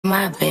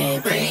my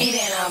baby. Pretty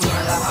than a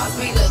mother, house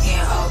be looking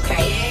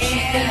okay.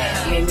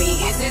 Yeah. With me,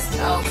 is this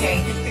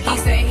okay? He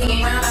say he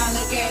ain't around, I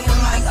look at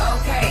him like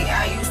okay.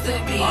 I used to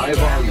be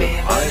down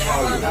bad, but now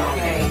I'm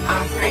okay.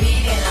 I'm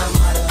pretty than a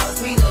mother,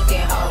 house be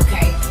looking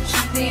okay. She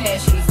think that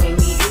she's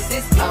with me, is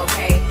this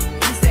okay?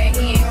 He say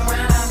he ain't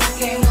around, I look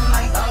at him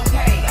like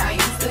okay. I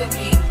used to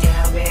be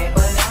down bad,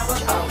 but now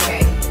I'm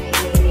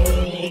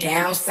okay.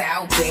 Down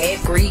south,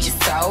 bad, grease,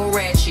 so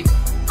wretched.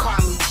 Call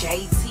me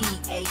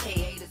JT,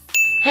 aka.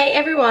 Hey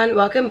everyone,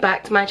 welcome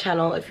back to my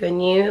channel. If you're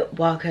new,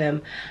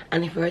 welcome,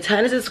 and if you're a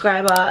returning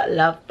subscriber,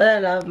 love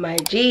my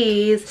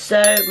G's.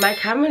 So my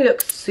camera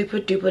looks super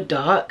duper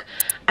dark,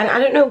 and I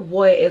don't know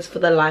what it is for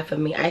the life of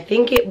me. I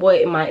think what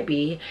it might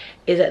be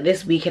is that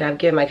this weekend I've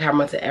given my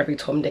camera to every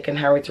Tom, Dick and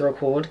Harry to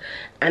record,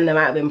 and I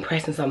might have been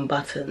pressing some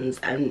buttons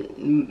and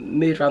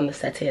moved around the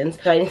settings,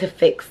 so I need to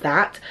fix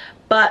that.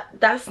 But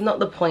that's not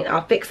the point.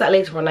 I'll fix that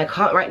later on. I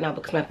can't right now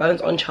because my phone's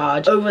on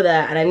charge over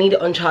there, and I need it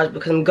on charge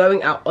because I'm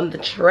going out on the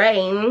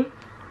train.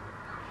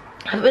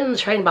 I've been on the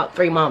train about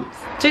 3 months.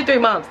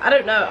 2-3 months. I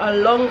don't know. A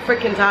long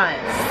freaking time.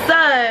 So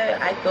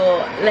I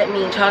thought, let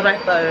me charge my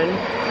phone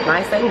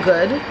nice and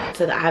good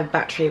so that I have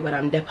battery when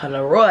I'm dip on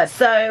the road.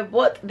 So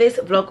what this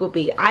vlog will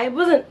be, I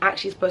wasn't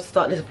actually supposed to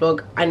start this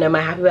vlog. I know my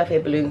happy birthday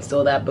balloon's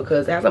still there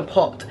because it hasn't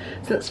popped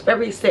since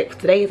February 6th.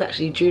 Today is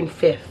actually June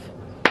 5th.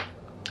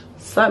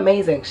 So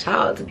amazing.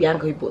 Shout out to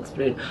Bianca who bought this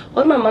balloon.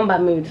 Or my mum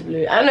bought me this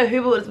balloon. I don't know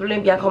who bought this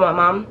balloon, Bianca or my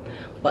mum,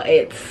 but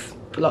it's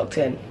locked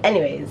in.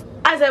 Anyways,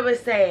 as I was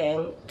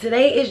saying,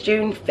 today is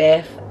June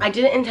 5th. I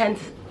didn't intend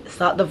to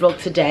start the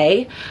vlog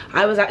today.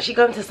 I was actually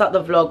going to start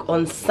the vlog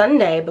on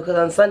Sunday because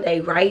on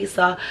Sunday,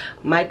 Raiessa,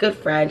 my good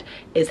friend,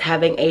 is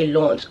having a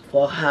launch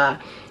for her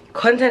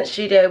content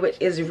studio, which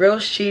is Real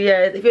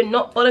Studios. If you're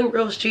not following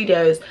Real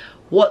Studios,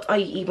 what are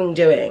you even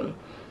doing?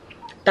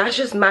 That's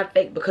just mad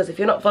fake, because if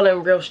you're not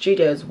following Real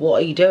Studios,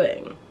 what are you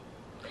doing?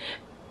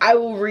 I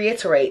will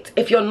reiterate,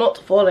 if you're not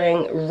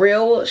following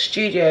Real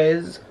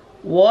Studios,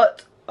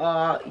 what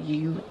are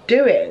you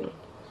doing?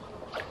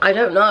 I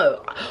don't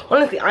know.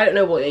 Honestly, I don't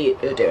know what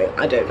you're doing.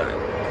 I don't know.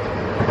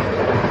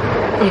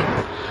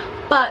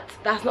 But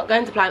that's not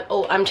going to plan.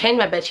 Oh, I'm changing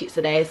my bed sheets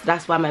today, so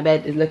that's why my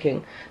bed is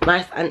looking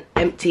nice and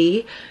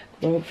empty.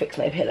 I'm gonna fix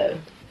my pillow.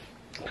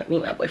 Put me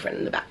and my boyfriend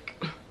in the back.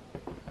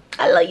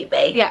 I love you,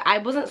 babe. Yeah, I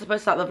wasn't supposed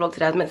to start the vlog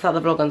today. I was meant to start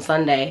the vlog on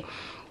Sunday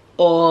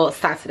or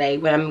Saturday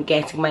when I'm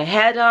getting my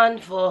hair done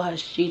for her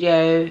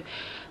studio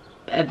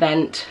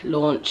event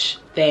launch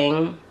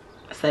thing.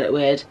 I said it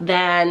weird.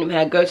 Then when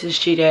I go to the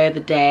studio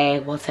the day,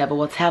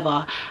 whatever.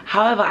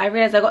 However, I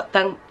realized I got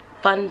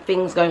fun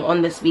things going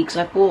on this week,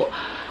 so I thought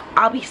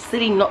I'll be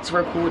silly not to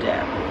record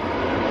it.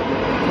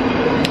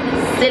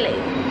 Silly.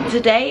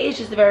 Today is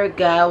just a very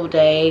girl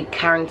day,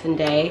 Carrington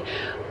day.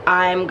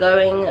 I'm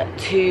going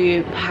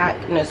to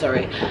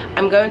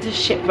I'm going to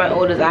ship my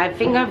orders. I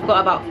think I've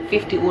got about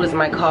 50 orders in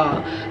my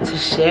car to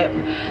ship.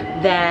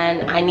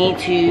 Then I need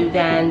to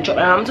drop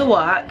my mum to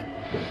work.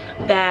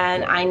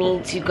 Then I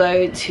need to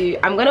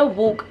I'm gonna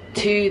walk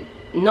to,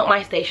 not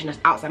my station that's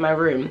outside my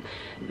room,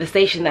 the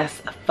station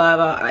that's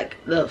further, like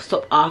the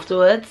stop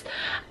afterwards,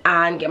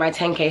 and get my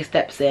 10k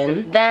steps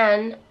in.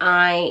 Then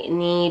I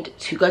need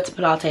to go to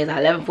Pilates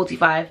at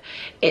 11:45.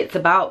 It's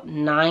about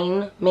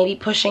 9, maybe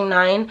pushing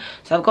 9,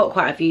 so I've got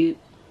quite a few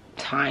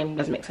time.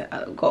 Doesn't make sense.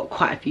 I've got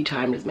quite a few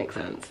time. Doesn't make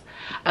sense.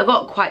 I've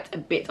got quite a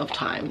bit of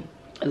time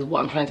is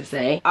what I'm trying to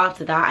say.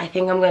 After that, I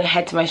think I'm gonna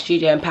head to my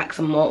studio and pack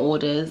some more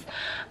orders.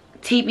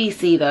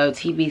 TBC though,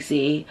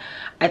 TBC.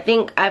 I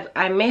think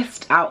I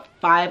missed out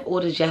 5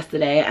 orders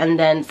yesterday, and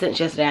then since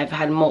yesterday I've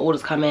had more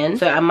orders come in,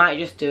 so I might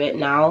just do it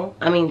now.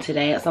 I mean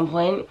today at some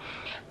point.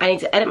 I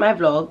need to edit my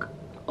vlog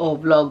or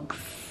vlogs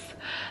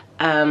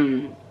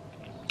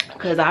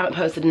because I haven't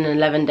posted in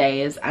 11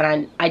 days,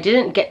 and I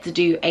didn't get to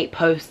do 8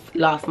 posts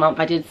last month.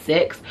 I did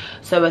 6,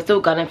 so we're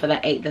still gunning for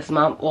that 8 this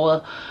month.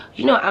 Or,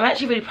 you know, I'm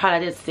actually really proud I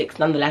did 6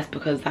 nonetheless,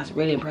 because that's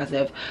really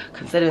impressive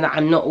considering that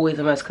I'm not always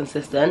the most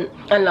consistent.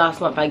 And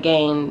last month I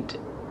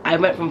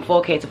went from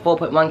 4k to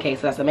 4.1k,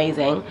 so that's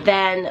amazing.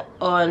 Then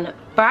on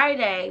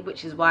Friday,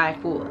 which is why I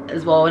thought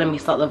as well, let me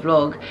start the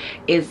vlog,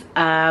 is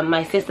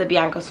my sister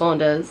Bianca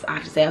Saunders. I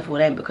have to say her full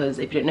name because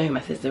if you don't know who my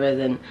sister is,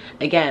 then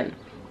again,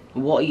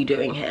 what are you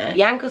doing here?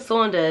 Bianca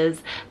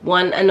Saunders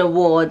won an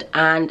award,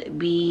 and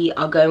we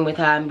are going with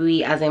her. And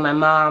we, as in my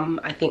mom,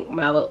 I think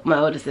my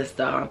older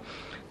sister.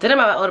 Don't know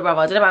about my older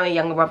brother, don't know about my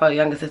younger brother or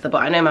younger sister,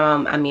 but I know my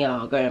mom and me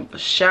are going for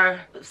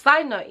sure.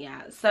 Side note,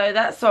 yeah, so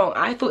that song,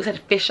 I thought it said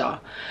Fisher.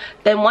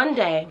 Then one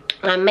day,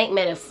 my mate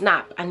made a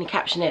snap and he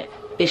captioned it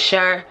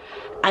Fisher,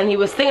 and he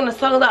was singing the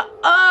song. I was like,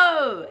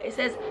 oh, it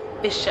says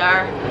Fisher.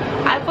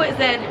 I thought it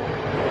said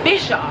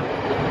Fisher.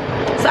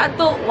 So I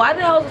thought, why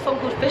the hell is the song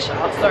called Fisher?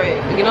 Sorry,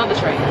 ignore the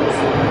trains.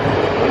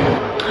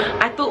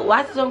 I thought,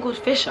 why is the song called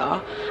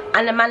Fisher?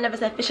 And the man never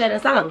said Fisher in the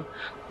song,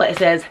 but it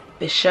says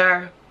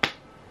Fisher.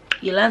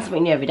 You learn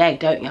something new every day,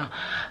 don't you?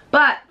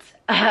 But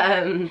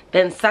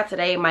then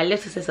Saturday, my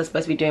little sister's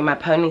supposed to be doing my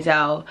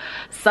ponytail.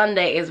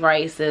 Sunday is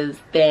Raiessa's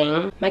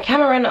thing. My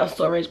camera ran out of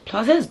storage,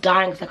 plus it's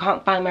dying because I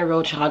can't find my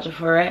real charger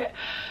for it.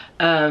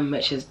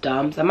 which is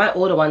dumb. So I might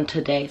order one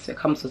today so it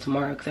comes for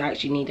tomorrow because I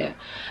actually need it.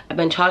 I've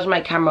been charging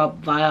my camera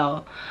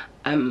via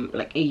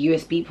like a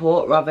USB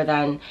port rather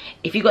than,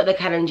 if you got the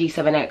Canon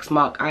G7X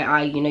Mark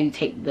II, you know, you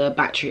take the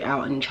battery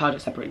out and charge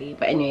it separately.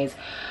 But anyways,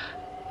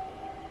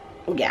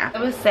 yeah,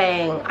 I was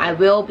saying I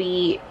will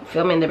be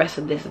filming the rest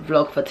of this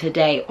vlog for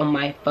today on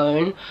my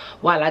phone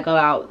while I go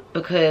out,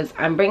 because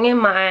I'm bringing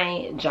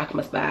my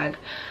Jacquemus bag,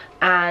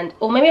 and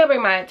or maybe I'll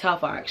bring my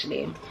Telfar,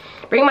 actually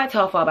bring my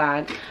Telfar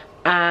bag,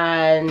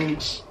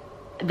 and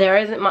there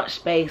isn't much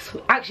space.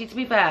 Actually, to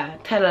be fair,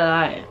 tell a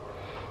lie,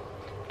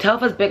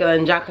 Telfar's bigger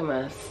than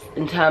Jacquemus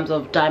in terms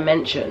of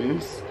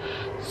dimensions,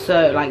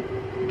 so like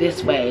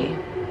this way,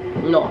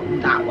 not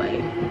that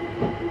way,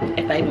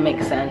 if that even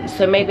makes sense.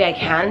 So maybe I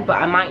can,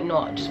 but I might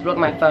not. Just vlog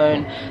my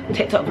phone,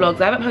 TikTok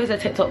vlogs. I haven't posted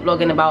a TikTok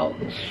vlog in about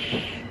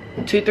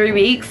 2-3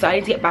 weeks, so I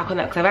need to get back on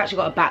that because I've actually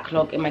got a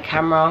backlog in my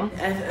camera.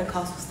 Elephant and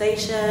Castle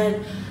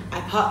Station.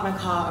 I parked my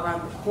car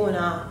around the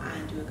corner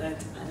and we're going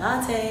to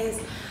Pilates,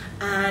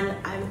 and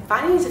I'm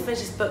finally need to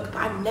finish this book,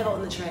 but I'm never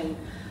on the train.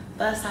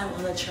 First time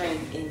on the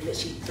train in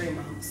literally 3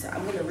 months, so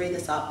I'm gonna read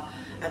this up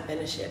and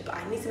finish it, but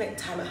I need to make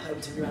time at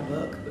home to read my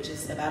book, which is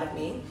so bad of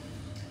me.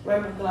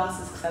 Wearing my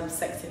glasses because I'm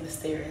sexy and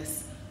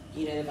mysterious.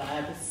 You know the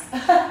vibes.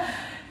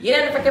 You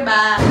know the freaking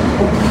vibe.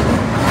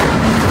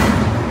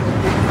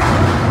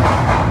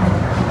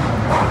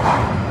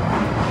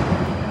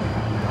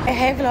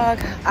 Hey vlog,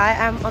 I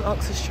am on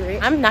Oxford Street.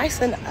 I'm nice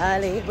and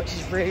early, which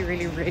is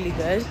really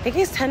good. I think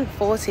it's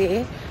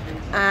 10:40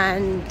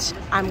 and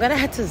I'm gonna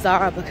head to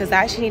Zara because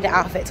I actually need an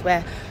outfit to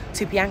wear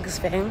to Bianca's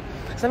thing.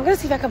 So I'm gonna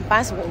see if I can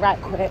find something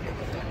right quick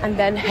and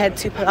then head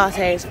to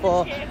Pilates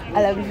for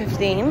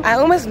 11:15. I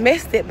almost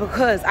missed it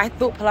because I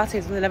thought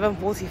Pilates was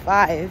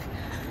 11:45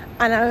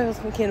 and I was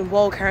thinking,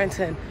 whoa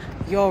Carrington,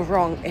 you're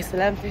wrong, it's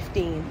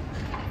 11:15.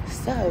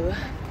 So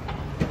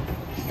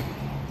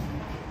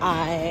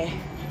I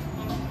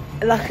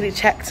luckily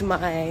checked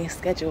my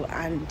schedule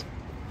and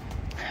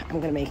I'm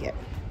gonna make it.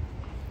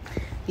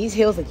 These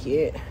heels are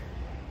cute.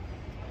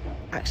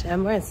 Actually,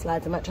 I'm wearing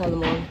slides, I might try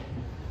them on.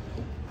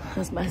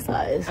 That's my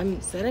size.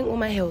 I'm selling all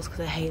my heels because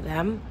I hate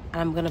them,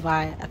 and I'm gonna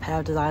buy a pair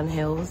of designer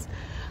heels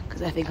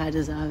because I think I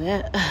deserve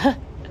it.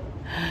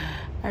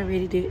 I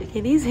really do.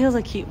 Okay, these heels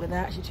are cute, but they're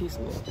actually too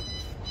small.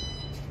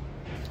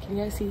 Can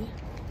you guys see?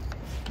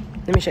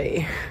 Let me show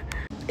you.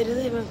 It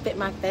doesn't even fit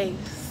my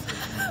face.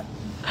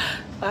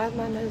 Why is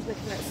my nose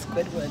looking like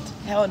Squidward?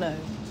 Hell no.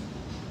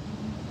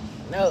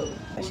 No.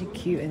 Actually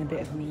cute and a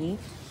bit of me,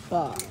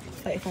 but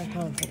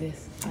 £35 for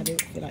this, I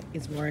don't feel like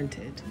it's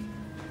warranted.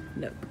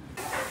 Nope.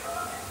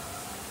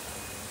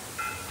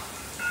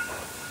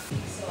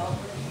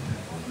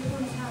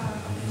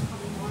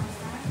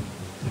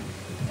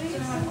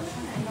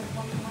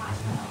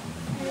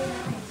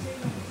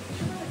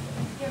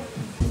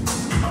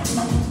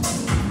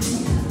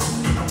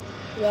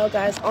 Well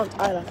guys, aren't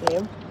I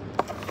lucky?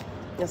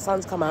 The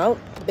sun's come out.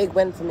 Big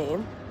win for me.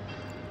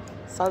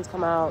 Sun's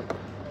come out,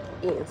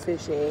 eating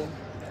sushi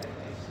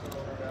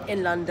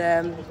in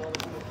London.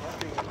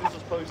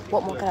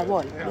 What more can I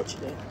want,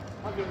 literally?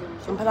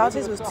 And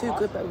Pilates was too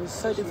good, but it was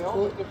so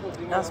difficult.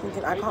 And I was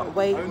thinking, I can't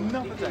wait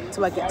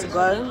till I get to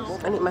go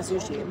and eat my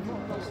sushi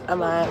and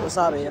my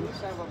wasabi,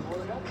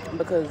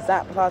 because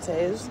that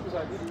Pilates,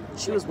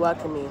 she was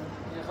working me.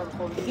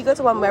 If you go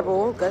to One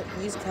Rebel,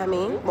 use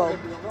Cami, well,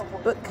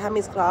 book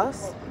Cami's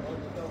class,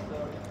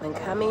 and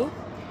Cami,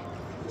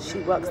 she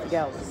works the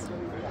girls,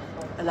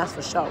 and that's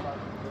for sure.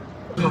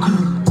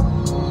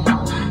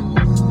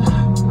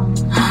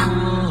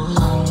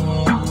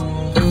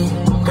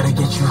 Gotta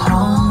get you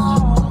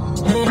home.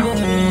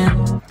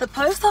 The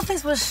post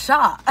office was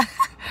shut.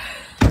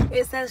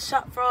 It says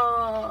shut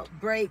for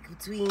break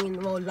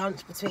between, well,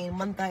 lunch between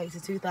 1:30 to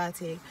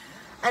 2:30.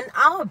 An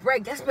hour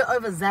break, that's a bit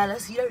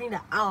overzealous. You don't need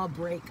an hour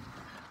break.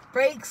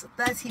 Breaks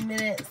 30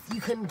 minutes,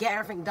 you can get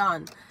everything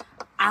done.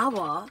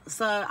 Hour,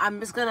 so I'm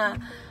just gonna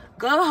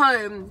go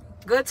home,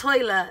 go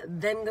toilet,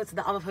 then go to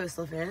the other post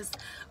office,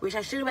 which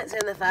I should have went to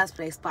in the first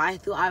place, but I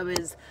thought I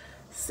was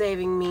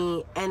saving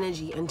me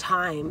energy and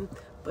time,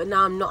 but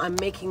now I'm not. I'm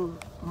making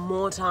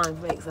more time,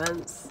 if it makes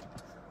sense.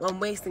 Well, I'm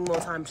wasting more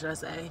time, should I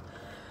say.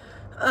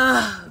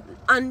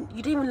 And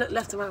you didn't even look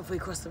left and right before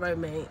you crossed the road,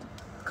 mate.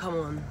 Come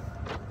on.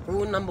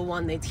 Rule number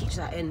 1, they teach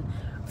that in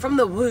from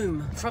the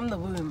womb.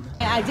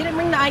 I didn't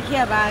bring the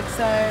IKEA bag,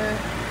 so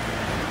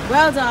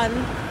well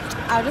done.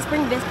 I'll just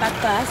bring this back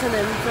first and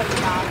then flip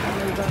it back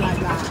and then go like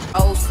that.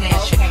 Oh,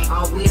 snatcher,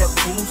 I'm with a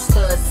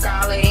booster,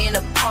 solid in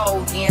a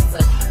pole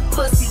dancer.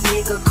 Pussy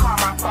nigga call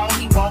my phone,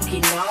 he won't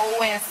get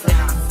no answer.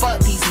 Fuck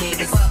these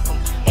niggas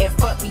and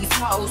fuck these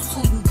hoes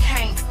who you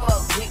can't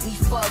fuck with me.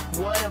 Fuck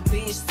what a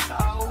bitch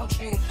told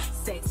you.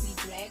 Sexy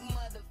black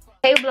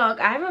motherfucker. Hey vlog,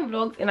 I haven't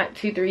vlogged in like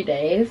 2-3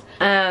 days.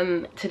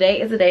 Today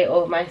is the day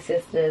of my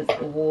sister's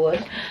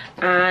award,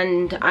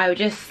 and I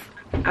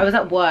was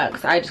at work,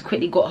 so I just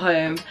quickly got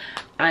home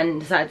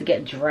and decided to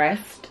get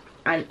dressed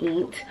and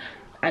eat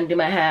and do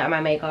my hair and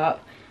my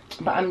makeup.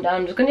 But I'm done.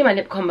 I'm just gonna do my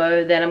lip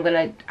combo, then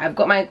I've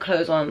got my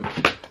clothes on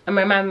I'm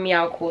wearing my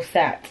Meow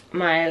corset.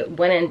 My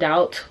when in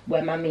doubt,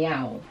 wear my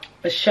Meow.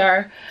 For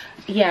sure.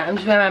 Yeah, I'm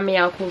just wearing my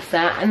Meow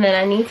corset. And then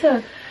I need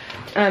to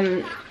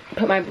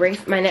put my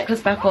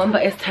necklace back on,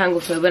 but it's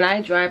tangled. So when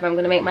I drive, I'm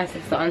going to make my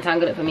sister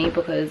untangle it for me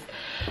because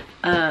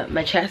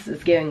my chest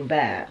is going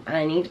bare. And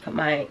I need to put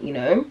my, you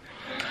know.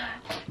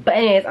 But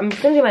anyways, I'm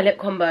just going to do my lip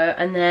combo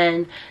and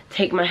then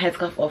take my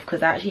headscarf off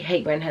because I actually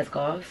hate wearing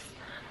headscarves.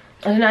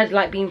 I don't know, I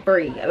like being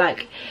free.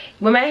 Like,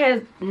 when my hair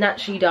is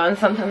naturally done,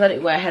 sometimes I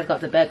don't wear a headscarf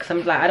to bed because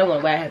I'm like, I don't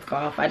want to wear a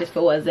headscarf. I just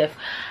feel as if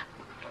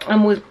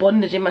I'm always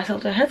bondaging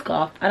myself to a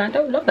headscarf, and I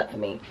don't love that for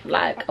me.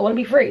 Like, I want to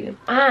be free.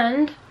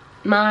 And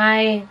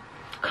my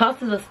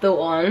classes are still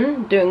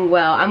on, doing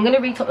well. I'm going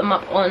to retop them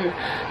up on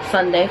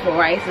Sunday for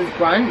Raiessa's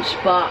brunch,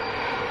 but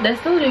they're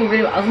still doing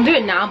really well. I was going to do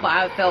it now, but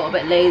I felt a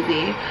bit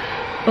lazy.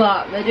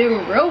 But they're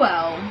doing real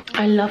well.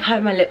 I love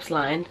having my lips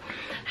lined.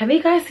 Have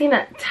you guys seen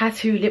that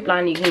tattoo lip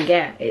line you can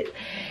get? It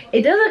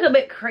does look a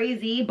bit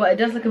crazy, but it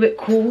does look a bit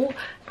cool.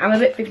 I'm a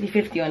bit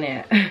 50-50 on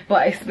it.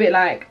 But it's a bit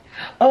like,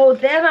 oh,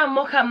 there's my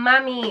Mocha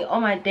Mami.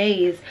 Oh my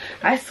days.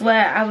 I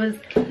swear, I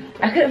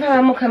couldn't find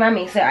my Mocha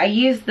Mami. So I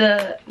used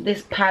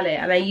this palette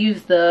and I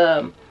used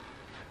the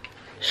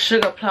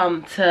Sugar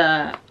Plum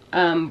to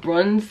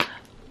bronze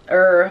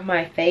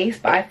my face.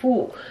 But I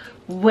thought,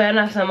 when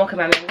I saw Mocha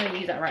Mami, I'm going to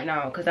use that right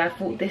now because I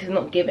thought this is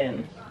not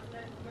given.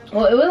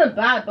 Well, it wasn't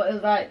bad, but it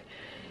was like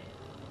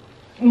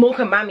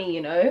Mocha Mami,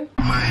 you know.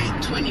 My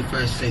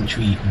 21st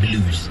century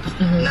blues.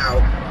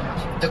 Now,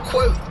 the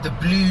quote, "the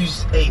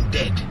blues ain't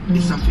dead,"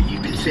 is something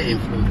you've been saying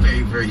for a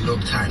very, very long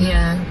time.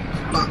 Yeah.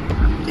 But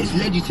it's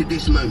led you to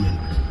this moment.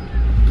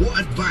 What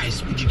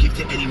advice would you give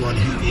to anyone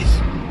who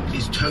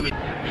is towing?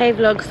 Hey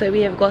vlog, so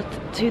we have got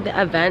to the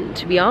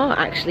event. We are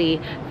actually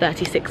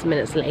 36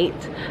 minutes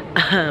late,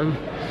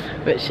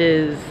 which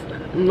is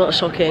not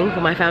shocking for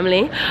my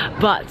family,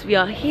 but we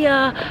are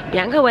here.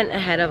 Bianca went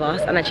ahead of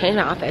us and I changed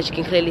my outfit, as you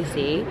can clearly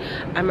see.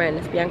 I'm wearing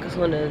this Bianca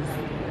Saunders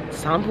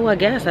sample, I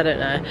guess, I don't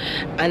know,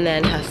 and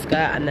then her skirt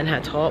and then her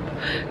top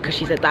because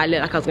she said that I look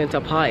like I was going to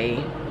a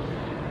party,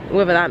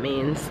 whatever that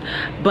means.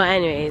 But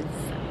anyways,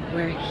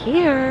 we're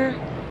here.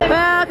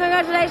 Well,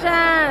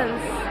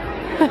 congratulations.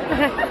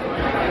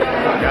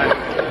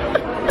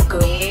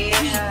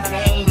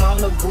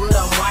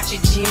 I'm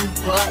watching Jimmy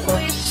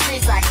Butler.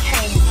 Since I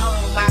came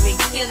home, I've been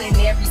killing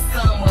every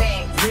summer.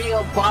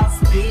 Real boss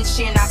bitch,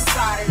 and I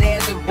started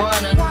as a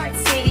runner.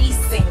 Titties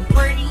seem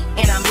pretty,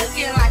 and I'm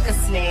looking like a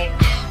snack.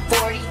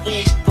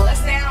 40-inch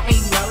bust down, and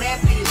you know that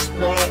bitch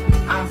black.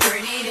 I'm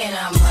pretty than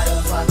a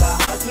motherfucker.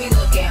 Hoes me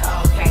looking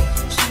okay.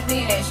 She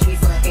think that she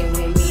fucking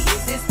with me.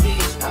 Is this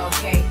bitch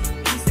okay?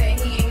 He said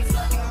he ain't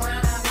fucking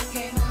around. I look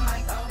at him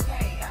like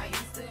okay. I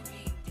used to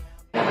be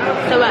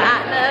down. So we're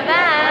at the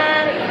event.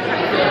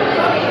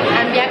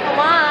 Bianca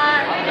won.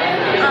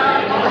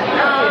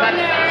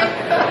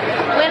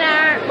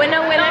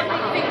 Winner.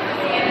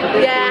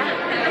 Yeah.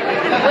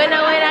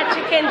 Winner,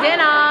 chicken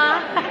dinner.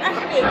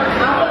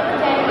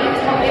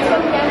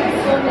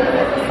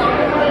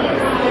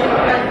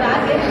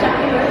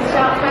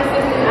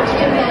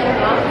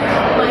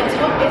 My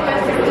top is my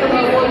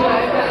sister-in-law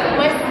wardrobe.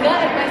 My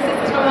skirt is my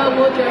sister-in-law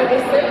wardrobe.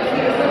 It's so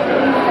cute.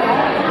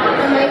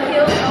 And my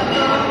heels are from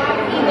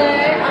either,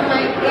 and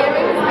my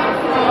earrings are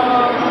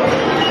from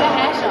the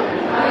hair shop.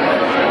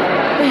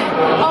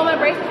 Oh, my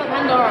bracelet from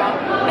Pandora.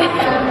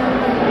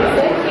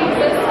 So cute,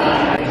 so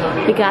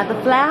sweet. We got the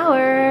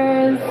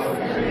flowers.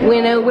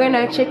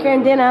 Winner,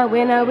 chicken dinner.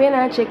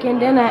 Winner, chicken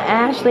dinner.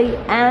 Ashley,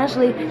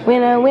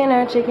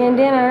 winner, chicken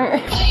dinner.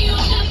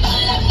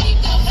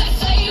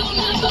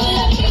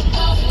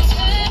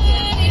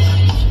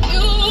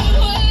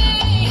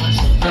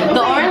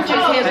 The orange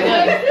juice here is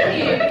good.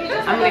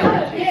 I'm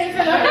gonna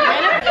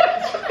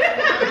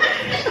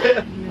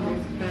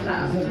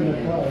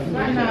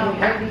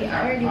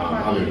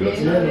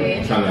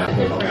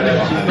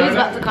Who's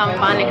about to come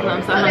finally because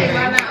I'm so hungry.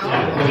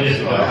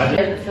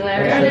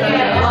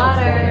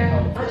 Water.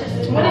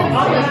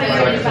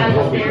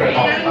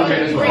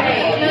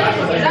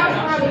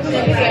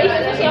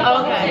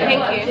 Okay, thank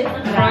you.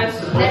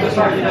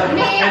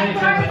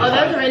 Oh,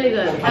 those are really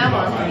good. Come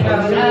on.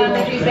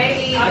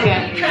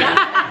 Okay.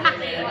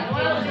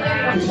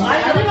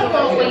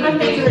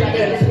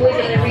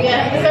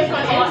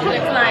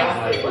 It's nice.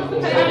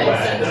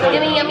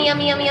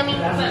 Yummy.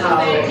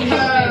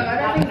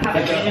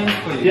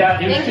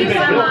 Thank you so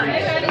much.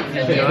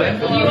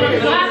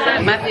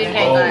 My food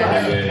came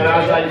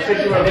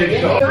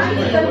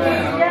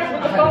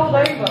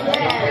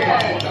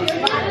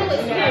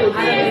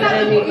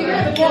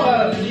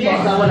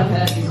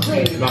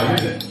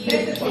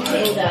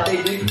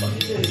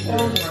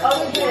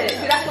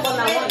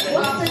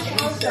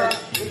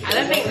I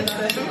don't think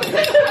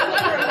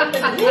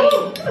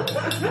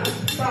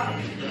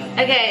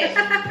Okay,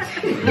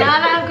 now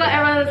that I've got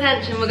everyone's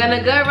attention, we're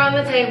gonna go around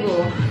the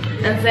table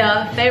and say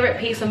our favorite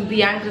piece from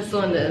Bianca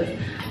Saunders.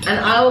 And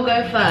I will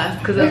go first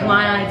because it's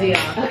my idea.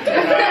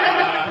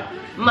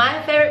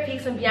 My favorite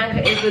piece from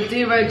Bianca is the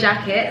Duro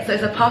jacket. So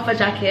it's a puffer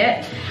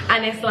jacket,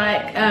 and it's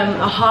like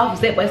a half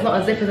zip, but it's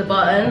not a zip, it's a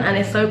button, and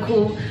it's so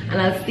cool.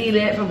 And I'll steal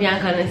it from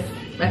Bianca, and it's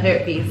my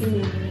favorite piece.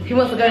 Who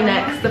wants to go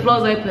next? The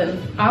floor's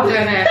open. I'll go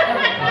next.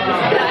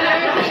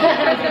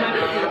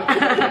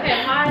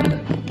 Okay, mine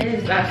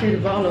is actually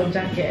the bottle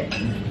jacket.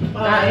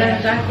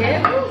 That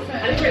jacket.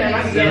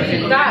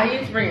 That, you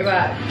need to bring it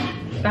back.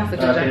 That's a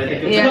good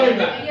jacket.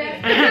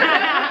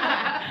 Yeah.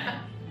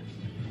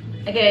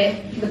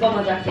 Okay, the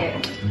bomber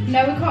jacket.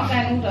 No, we can't go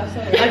in order,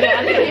 sorry. Okay,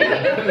 I don't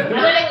know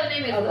what the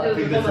name is. It was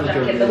the bomber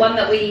jacket, the one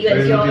that we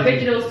went to your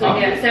original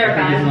store, Sarah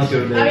Band. Oh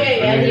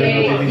yeah. The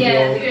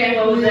grey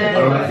one with the.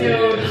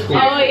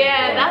 Oh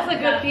yeah, that's a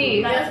good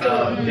piece.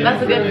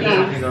 That's a good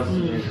piece.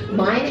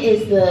 Mine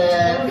is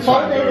the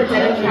folder with the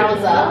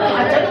trouser. I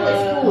don't know what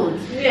it's called.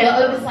 The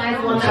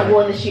oversized one that I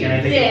wore in the shoot.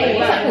 What's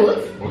that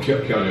called? Okay,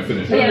 I'll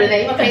finish.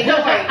 Okay,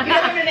 don't worry. You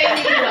don't remember the name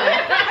anyway.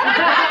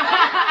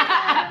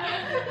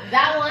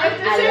 That one, I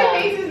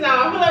love. Pieces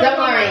now. Don't worry,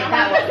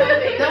 that one.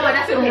 Don't worry,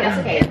 that's okay, that's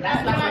okay.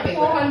 That's my favorite.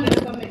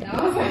 400 something now.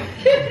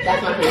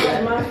 That's my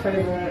favorite. My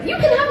favorite. You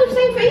can have the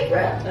same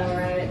favorite.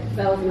 Alright,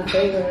 that was my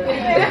favorite.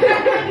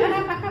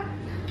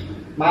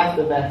 Mine's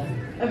the best.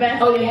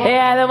 Oh yeah.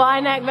 Yeah, the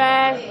wide neck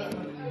vest.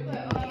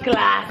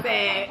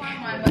 Classic.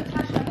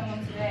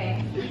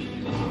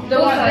 The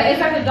one that it's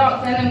like a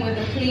dark denim with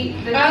the pleat.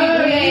 Oh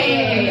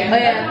yeah.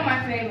 That's one of my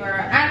favorite.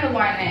 And the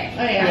white neck.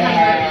 Oh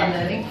yeah.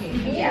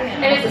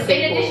 And it's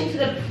in addition to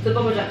the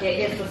bomber jacket,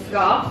 it's the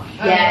scarf.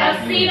 Yeah.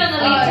 I've seen on the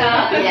Lita.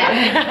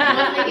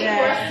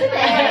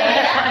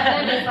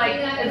 And it's like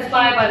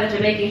inspired by the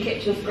Jamaican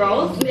kitchen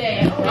scrolls.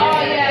 Yeah. Oh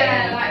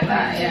yeah, I like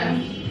that. Yeah.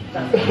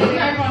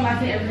 Everyone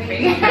likes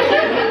everything.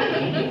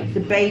 The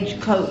beige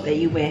coat that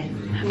you wear.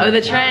 Oh,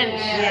 the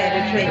trench.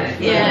 Yeah, the trench.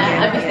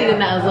 Yeah, I've been seeing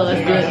that as well.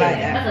 It's good. I like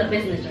that. That's a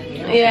business jacket.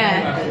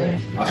 Yeah.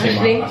 I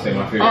say my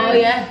favorite. Oh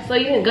yeah. So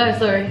you can go.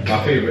 Sorry.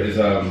 My favorite is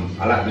I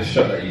like this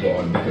shirt that you got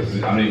on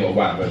because I know you got a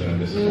white version of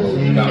this.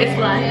 It's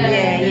like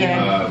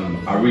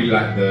I really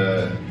like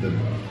the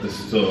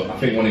so I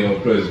think one of your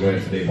clothes wearing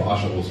it today, but I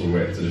should also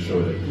wear it to the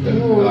show. The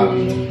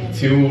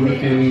teal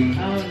looking.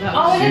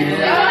 Oh,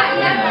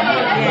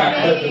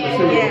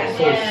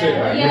 So sick.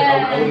 Like,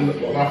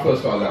 when I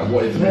first started, like,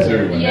 what is the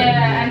material?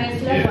 Yeah, and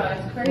it's leather.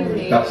 It's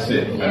crazy. That's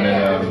it. And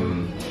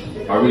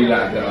then I really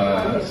like the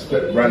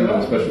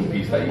random special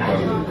piece that you've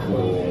done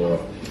for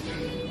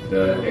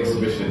the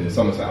exhibition in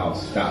Somerset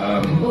House.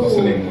 That what's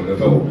the name of the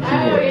coat?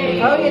 Oh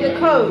yeah, the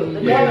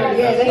coat. Yeah,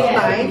 that's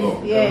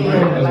nice. Yeah.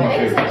 That's my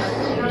favorite.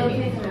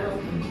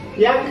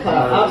 Bianca,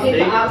 our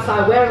people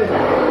outside wearing that.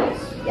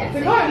 Yes. It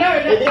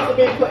needs to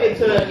be put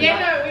into a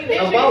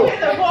bowl.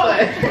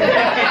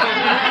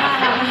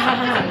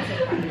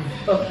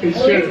 It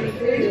should.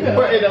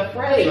 Put in a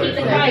frame. It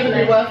could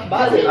be worth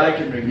buzzing. I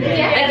can bring it.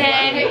 Okay.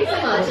 Thank you so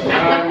much.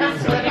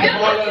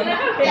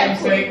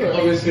 Namesake,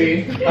 obviously.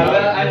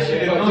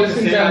 Actually, just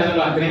in terms of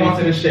like the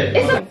partnership.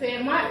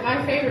 My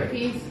favorite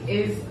piece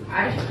is I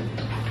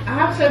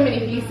have so many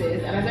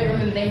pieces and I don't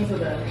remember the names of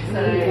them,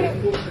 so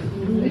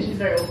which is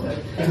very awkward.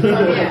 So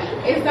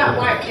yeah, it's that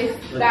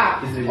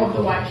of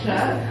the white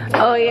shirt.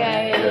 Oh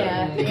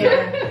yeah.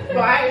 But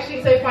I actually,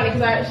 it's so funny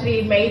because I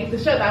actually made the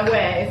shirt that I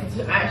wear.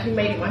 I actually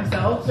made it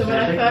myself. So when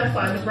I first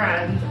signed the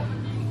brand,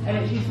 I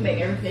literally used to make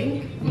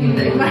everything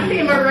in my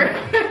room,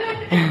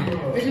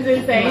 which is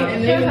insane.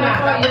 And then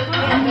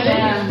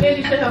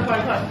really shows how far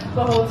it's come.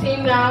 Got a whole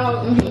team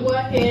now,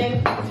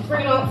 working,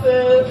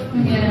 freelancers,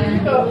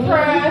 got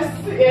press,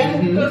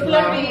 got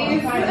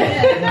celebrities.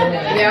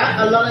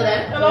 Yeah, a lot of them.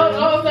 A lot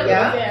of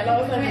celebrities, a lot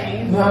of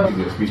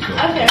celebrities.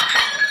 Okay.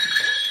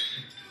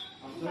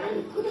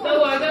 Don't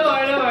worry.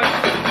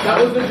 That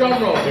was the drum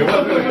roll.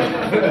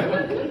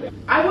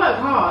 I work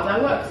hard. I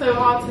work so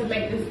hard to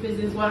make this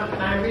business work,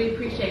 and I really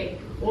appreciate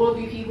all of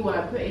you people that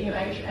are putting your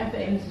extra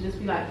effort in to just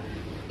be like,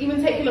 even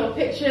take your little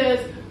pictures,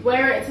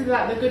 wear it to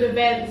like the good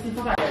events and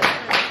stuff like that.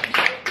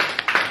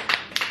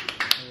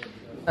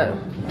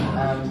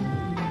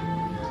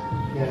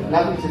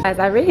 Guys,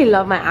 I really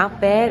love my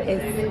outfit.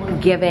 It's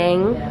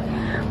giving.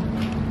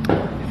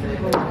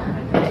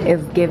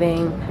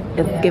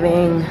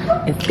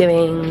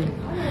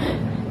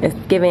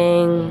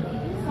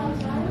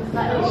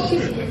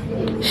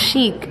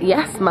 Chic.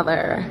 Yes,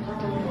 mother.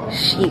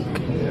 Chic.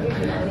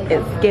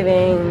 It's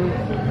giving.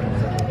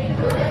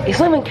 It's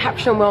not even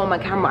capturing well on my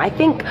camera. I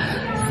think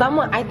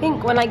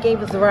when I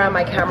gave Zara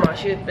my camera,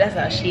 bless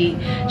her, she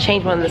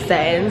changed one of the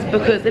settings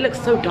because it looks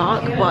so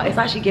dark, but it's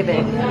actually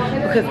giving.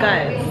 Because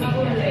guys,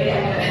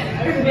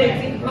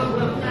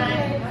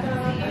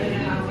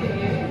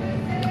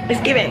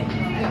 it's giving.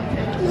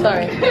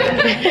 Sorry.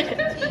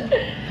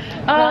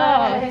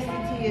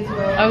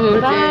 I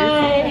will do.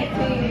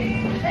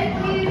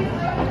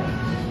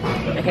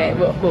 Okay,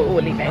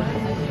 we're leaving.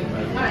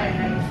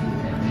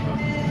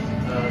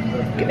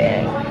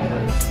 Giving.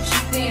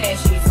 She that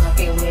she's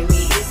fucking with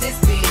me. Is this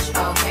bitch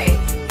okay?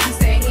 He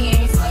say he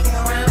ain't fucking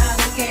around. I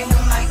look at him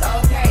like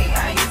okay. I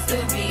used to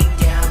be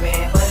down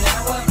bad, but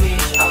now a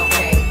bitch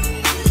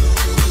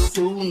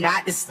okay.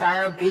 Not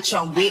disturb, bitch,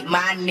 I'm with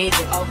my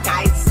nigga.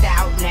 Okay,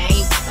 style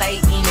name, play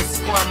in it's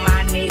for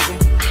my nigga.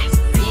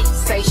 Bitch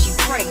say she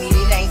pregnant,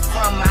 it ain't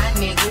from my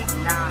nigga.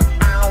 Nah,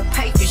 I don't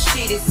pay for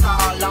shit, it's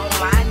all on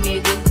my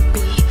nigga.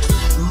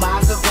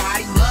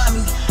 Maserati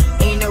mommy,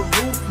 and the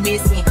roof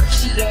missing.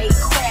 She ate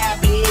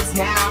crab legs,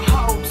 now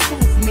whole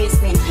tooth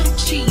missing.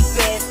 Cheap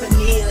ass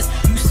veneers,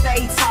 you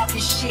stay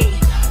talking shit.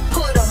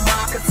 Put a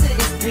marker to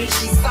this bitch,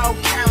 she's so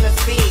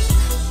counterfeit.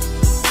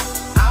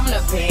 I'm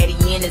the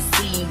baddie in the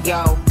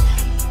CEO.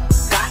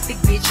 Got the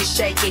bitches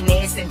shaking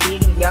ass and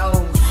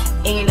videos.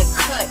 In the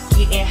cut,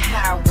 getting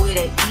high with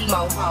an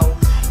emo hoe.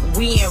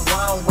 We in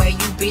wrong way,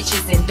 you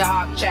bitches in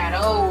dark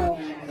shadow.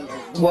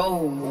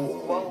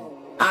 Whoa.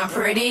 I'm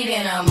pretty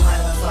than a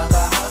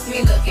motherfucker, hoes me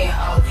looking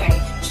okay.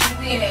 She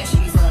think that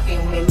she's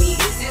fucking with me,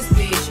 is this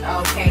bitch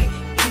okay?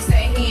 He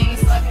say he ain't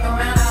fucking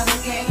around, I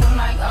look at him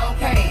like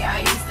okay.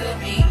 I used to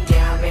be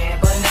down bad,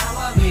 but now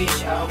a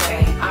bitch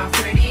okay. I'm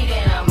pretty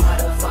than a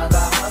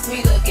motherfucker, hoes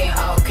me looking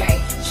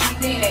okay. She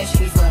think that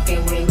she's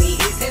fucking with me,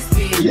 is this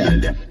bitch?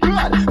 Yeah,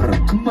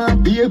 come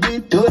on, baby,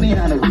 turn it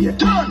on a way.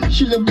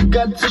 She love the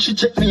God, so she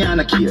check me on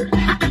a care.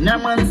 And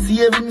I'm on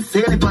saving,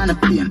 sail it on a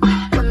plane.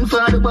 One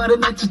for the body,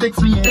 next to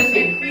text me.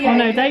 Oh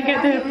no, don't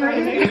get the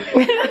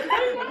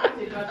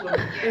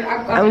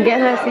I'm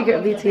getting her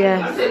secret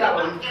BTS.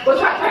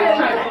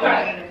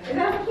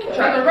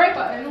 Try the right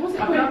button. What's it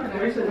called?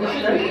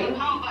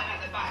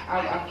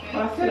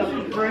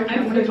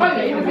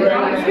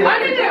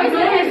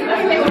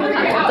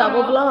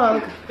 Double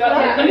vlog.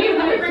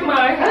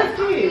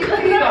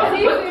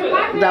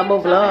 Double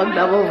vlog,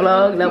 double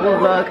vlog, double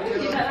vlog.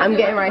 I'm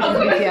getting Raiessa's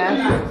BTS.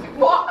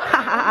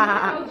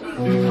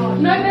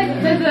 No,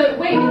 there's a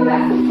wait there.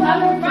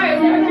 Right,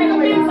 we're going to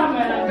be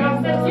somewhere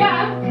downstairs.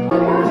 Yeah.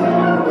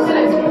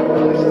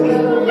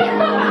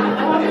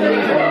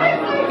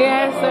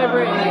 Yeah, so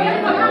pretty.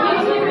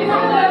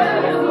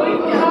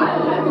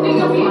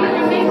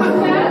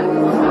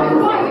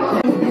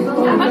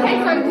 Okay,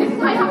 so this is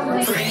my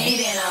house. Pretty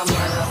than a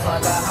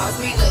motherfucker, hoes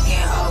me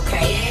looking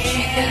okay.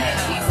 She think that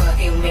she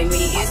fucking with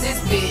me, is this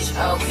bitch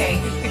okay?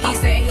 He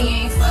said he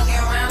ain't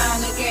fucking around, I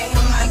look at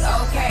him like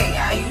okay. I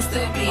used to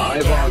be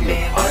down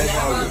bad, but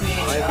now a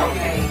bitch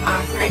okay.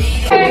 I'm pretty.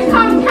 Here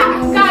come Cat,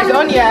 guys. It's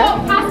on, yeah. Shop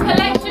Pass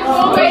collection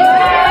always.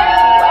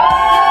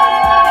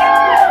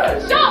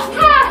 Shop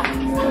Pass.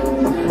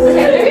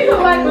 Okay, let me put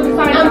one with the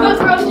sign. I'm good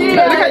for a shit.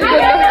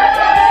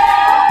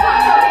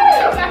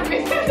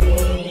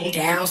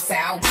 Down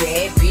south,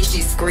 bad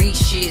bitches, street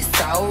shit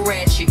so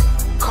ratchet.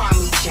 Call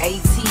me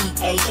JT,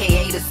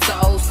 aka the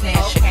soul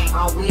snatcher.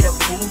 I'm with a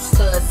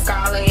booster, a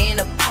scholar, and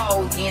a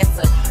pole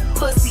dancer.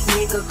 Pussy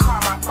nigga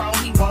call my phone,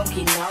 he won't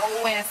get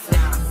no answer.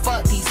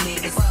 Fuck these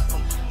niggas, fuck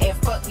them, and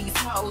fuck these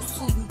hoes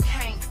too. You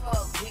can't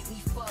fuck with me,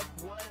 fuck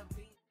what a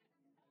bitch.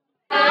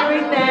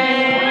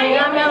 Everything.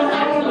 I'm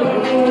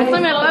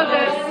in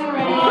Locust.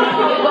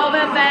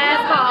 Woven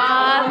fast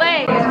cars.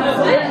 Wait.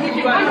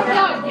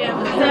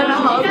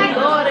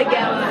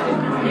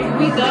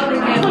 We go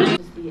together. It'll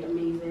just be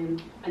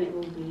amazing, and it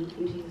will be in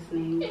Jesus'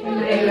 name.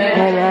 Amen.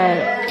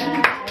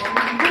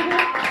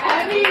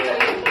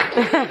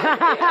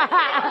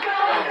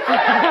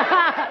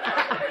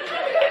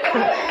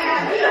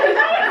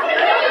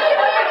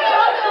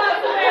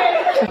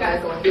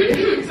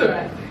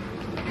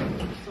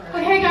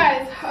 Okay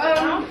guys,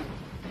 I'm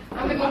a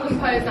bit more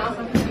composed now, so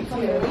I can keep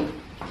coming.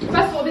 First of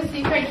all,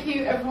 obviously, thank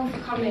you everyone for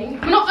coming.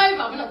 We're not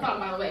over, we're not done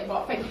by the way,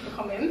 but thank you for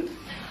coming.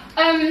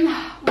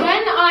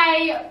 When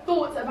I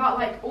thought about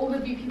like all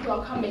of you people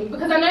are coming,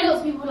 because I know lots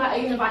of people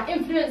like, you know, about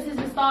influencers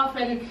and stuff,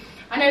 and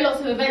I know lots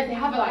of events they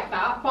have it like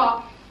that,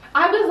 but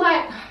I was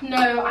like,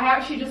 no, I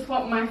actually just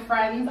want my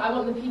friends. I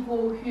want the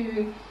people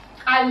who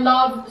I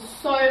love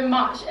so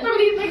much. And some of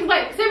these things,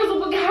 like, say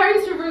for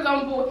Harry's, for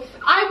example,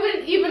 I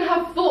wouldn't even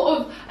have thought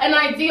of an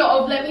idea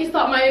of let me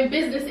start my own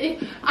business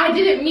if I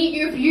didn't meet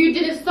you, if you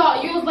didn't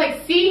start yours.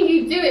 Like, seeing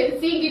you do it,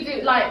 seeing you do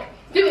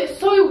it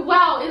so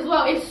well as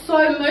well, it's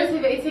so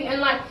motivating.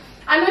 And like,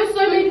 I know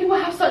so many people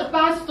have such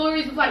bad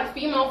stories with like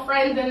female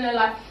friends, and they're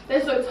like,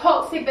 they're so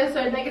toxic, they're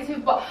so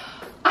negative, but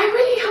I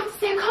really have to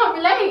say I can't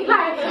relate.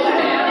 Like,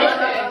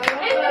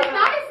 it's the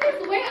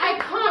nicest way. I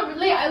can't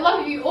relate. I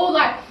love you all.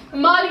 Like,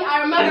 Molly, I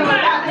remember.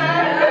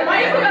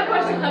 Why you put that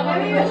question up?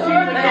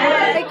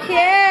 The cute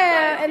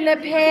and the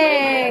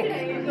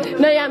pink.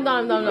 No, yeah, I'm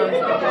done.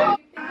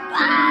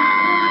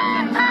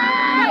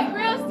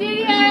 Real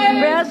studio.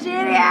 Real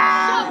studio.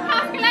 Shop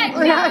Pass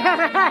collection.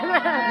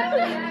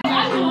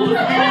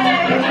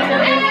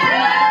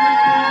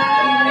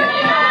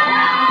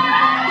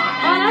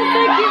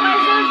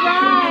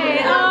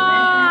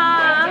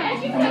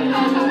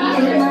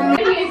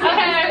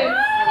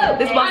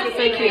 This basket is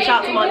so cute.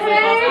 Shout out to Molly for this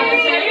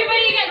basket.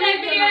 Everybody get their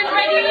videos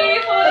ready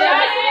for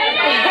that.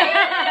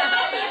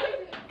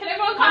 Can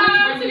everyone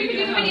come so we can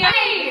do the video?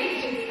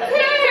 3,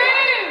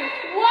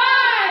 2, 1.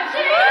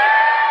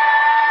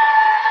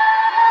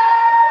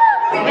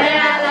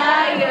 I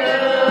love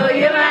you.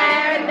 You're my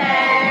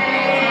everything.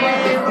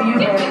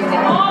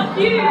 Oh,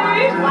 cute. I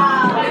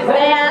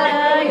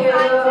love you.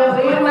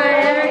 You're my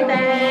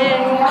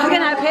everything.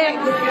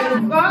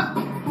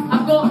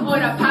 I go for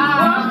the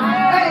power.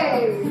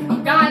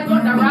 Guys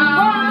on the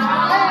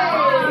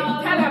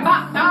round. Tell them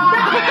about dog.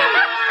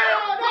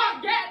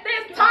 Get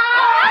this time.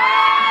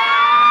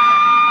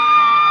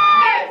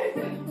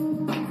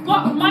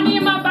 Got money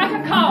in my bank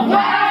account.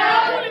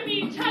 Calling me,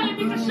 telling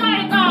me to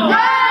shine now.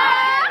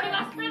 And I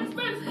spend.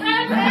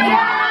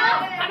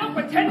 I don't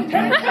pretend.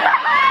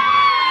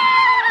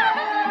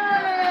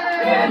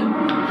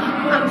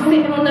 I'm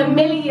sitting on a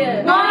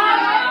million.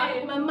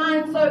 My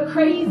mind's so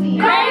crazy. He's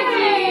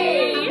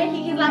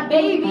like,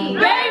 baby.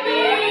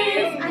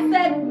 I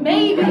said,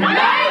 maybe.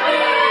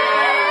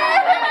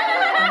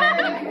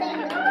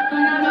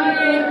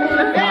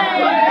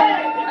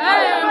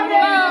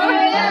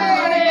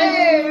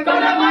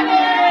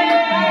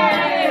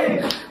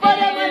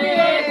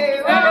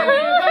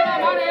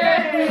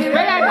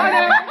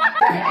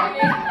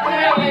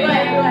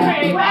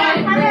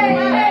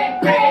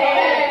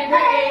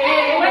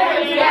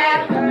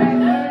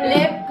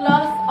 Lip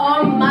gloss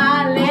on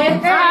my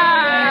lips.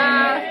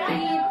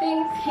 He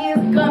thinks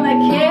he's gonna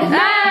kiss. I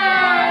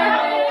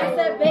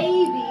said,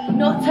 baby,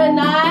 not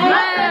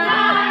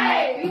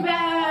tonight. You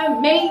better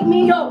make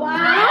me your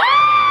wife.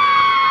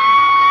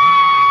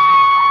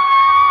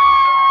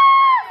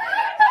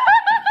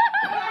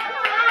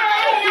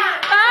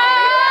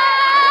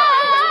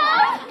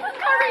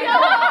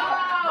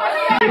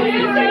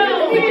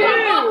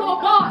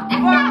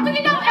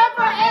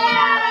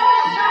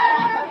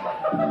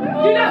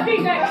 You not be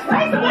next.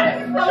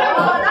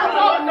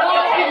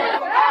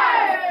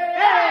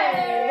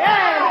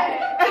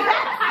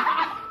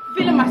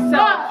 Feeling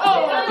myself.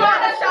 Oh,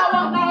 that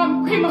shower. Now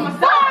I'm creaming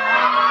myself.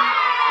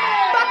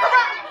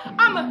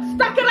 I'm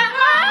stuck in that.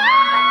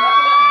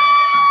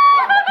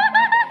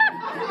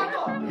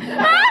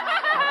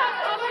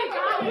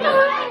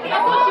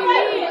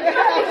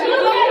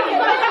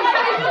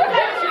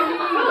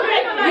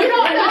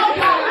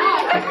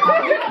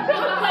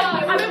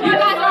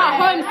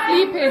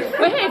 Sleeping.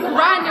 We're here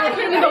grinding, we're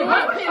putting in the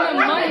work,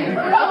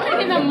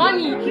 putting in the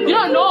money. You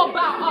don't know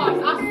about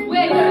us, I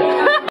swear.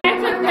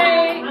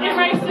 Today, in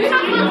my city. Can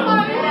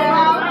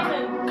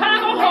I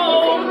go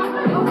home?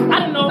 I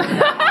don't know.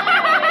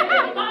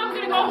 I'm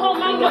gonna go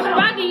home and watch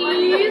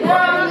baggies.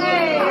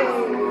 Baggies.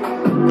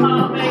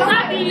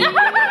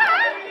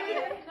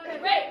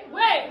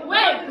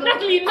 Wait.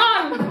 Definitely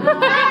none.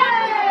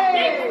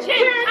 Big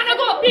chin, and I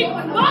got a big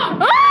bum.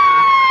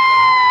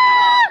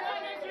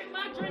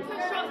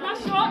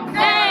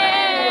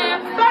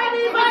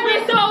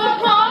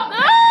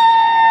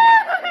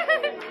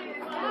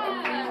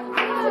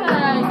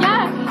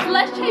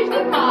 Let's change the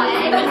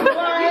vibe.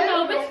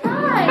 No, it's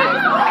fine.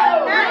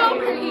 Real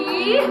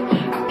pretty.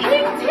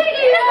 Pink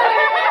titties.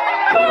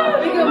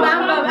 We can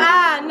mouth up.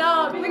 No.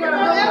 We can go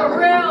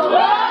real.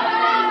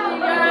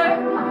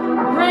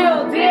 Real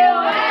deal.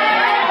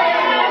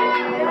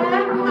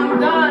 I'm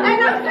done.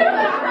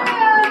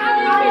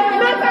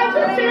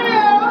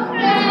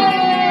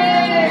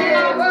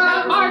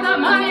 All the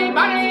money,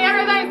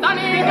 everything's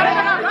sunny.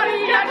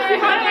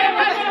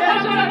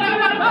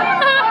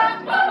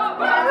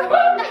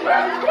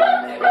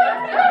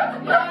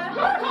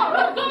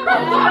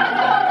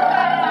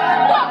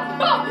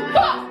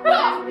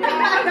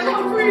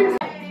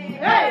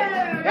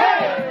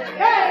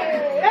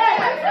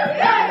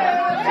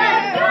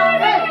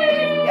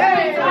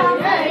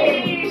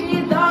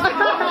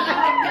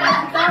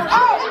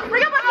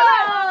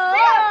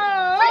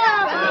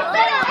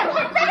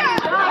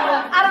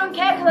 I don't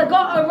care because I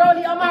got a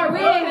rollie on my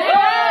ring.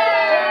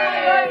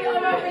 Rollie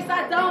on my wrist,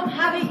 I don't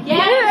have it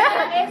yet.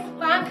 It's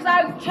fine because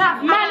I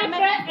trap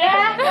manifest.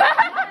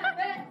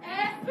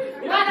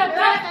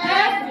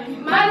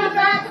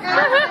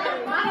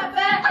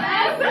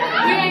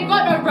 We ain't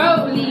got the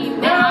rollie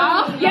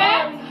now.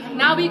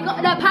 Now we got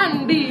the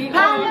pandy.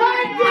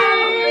 Pandora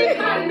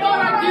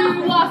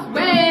do us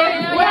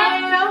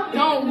well.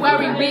 Don't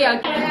worry, we are.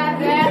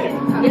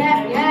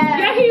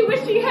 Yeah, he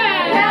wish he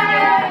had.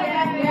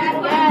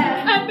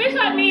 A bitch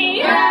like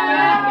me.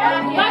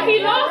 But he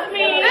lost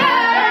me.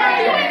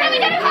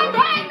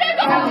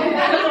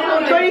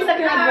 20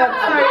 second advert.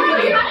 Sorry.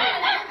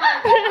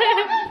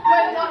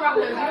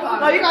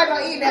 No, you guys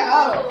are eating that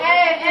up.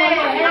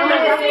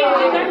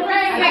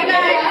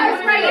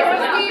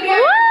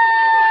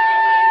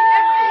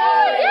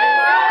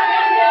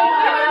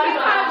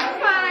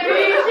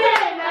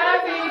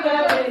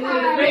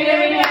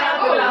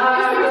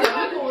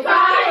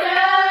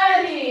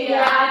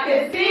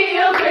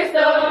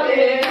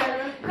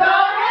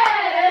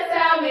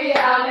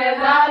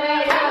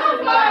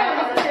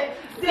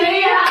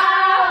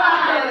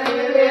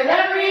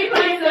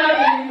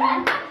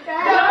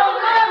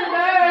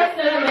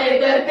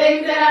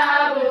 Things that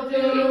I will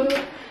do.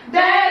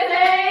 There's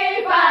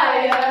a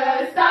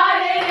fire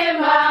started in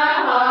my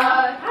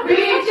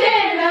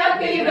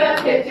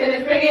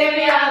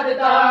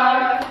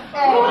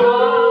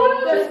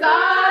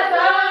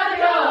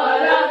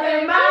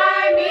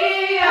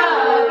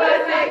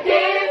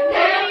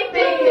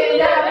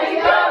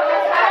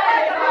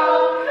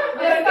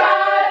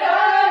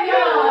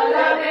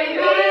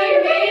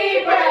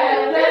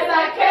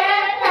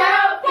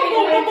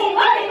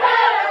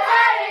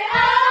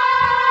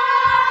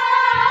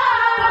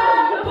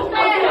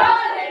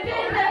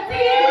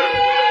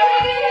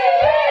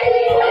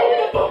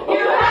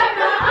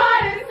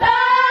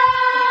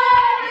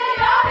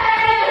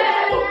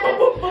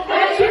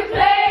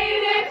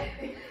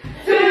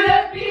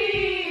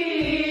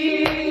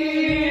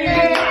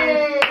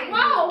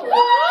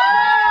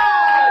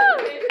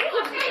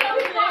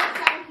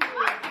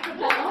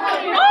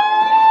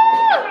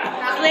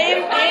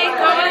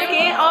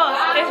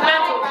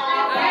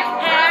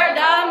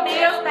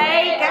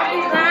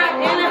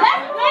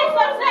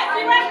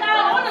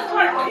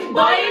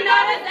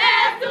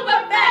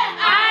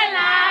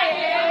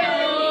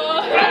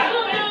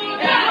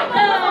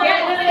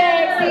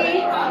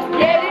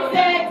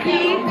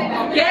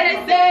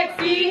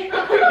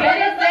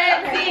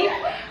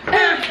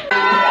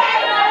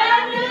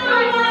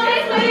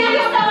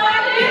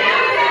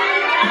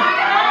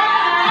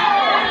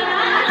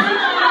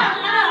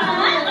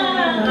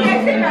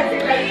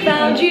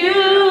found you.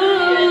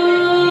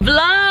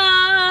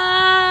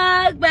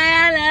 Vlog, but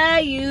I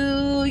love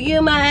you.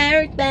 You my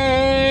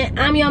everything.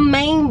 I'm your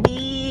main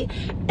B.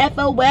 F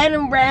a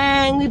wedding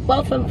ring. We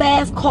both in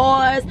fast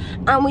cars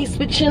and we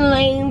switching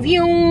lanes.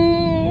 You.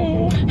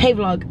 Hey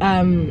vlog,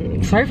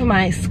 sorry for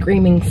my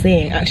screaming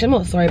singing. Actually, I'm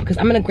not sorry because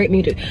I'm in a great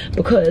mood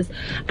because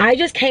I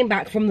just came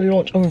back from the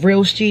launch of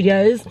Real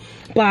Studios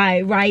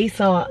by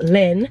Raiessa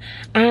Lynn,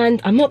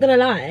 and I'm not gonna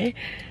lie,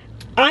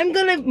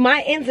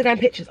 my Instagram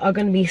pictures are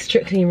gonna be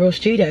strictly in Real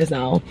Studios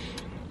now.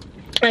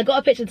 I got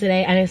a picture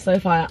today and it's so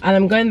fire, and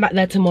I'm going back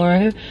there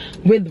tomorrow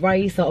with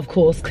Raiessa, of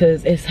course,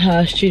 because it's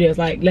her studios,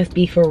 like, let's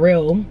be for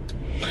real.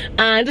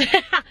 And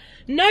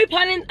no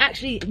pun in,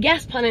 actually,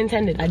 yes, pun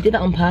intended. I did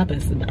that on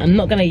purpose. I'm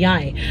not gonna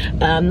yai.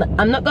 I'm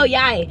not gonna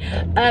yai.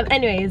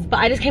 Anyways, but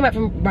I just came back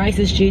from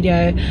Raiessa's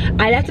studio.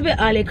 I left a bit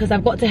early because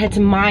I've got to head to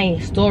my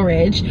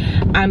storage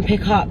and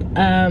pick up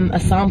a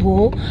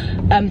sample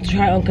to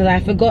try it on because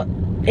I forgot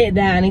it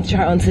there. I need to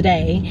try it on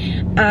today.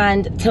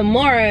 And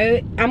tomorrow,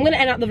 I'm gonna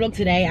end up the vlog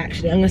today,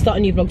 actually. I'm gonna start a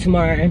new vlog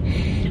tomorrow.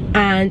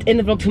 And in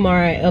the vlog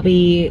tomorrow, it'll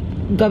be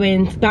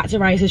going back to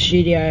Raiessa's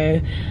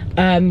studio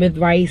with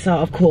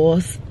Raiessa, of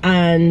course,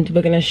 and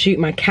we're gonna shoot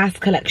my Cass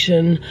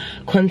collection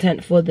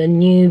content for the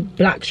new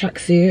black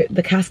tracksuit,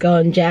 the Cass Girl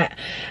and Jet,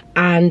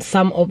 and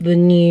some of the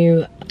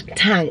new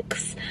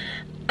tanks.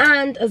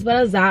 And as well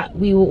as that,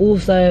 we will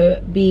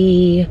also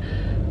be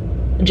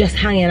just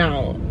hanging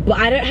out. But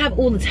I don't have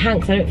all the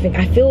tanks, I don't think.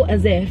 I feel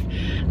as if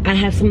I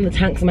have some of the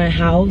tanks in my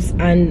house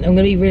and I'm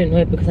gonna be really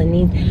annoyed because I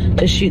need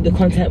to shoot the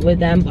content with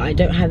them, but I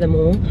don't have them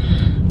all.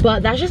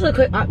 But that's just a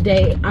quick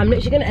update. I'm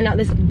literally gonna end up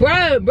this,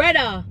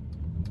 brother,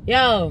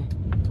 yo,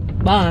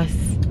 boss.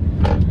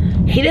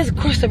 He just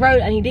crossed the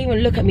road and he didn't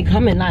even look at me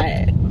coming,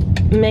 like,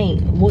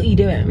 mate, what are you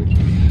doing?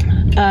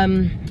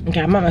 Okay,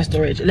 I'm at my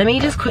storage. Let me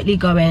just quickly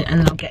go in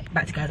and I'll get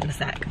back to you guys in a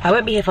sec. I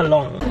won't be here for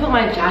long. I put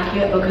my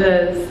jacket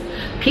because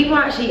people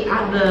are actually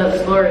at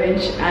the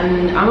storage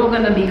and I'm not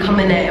gonna be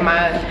coming there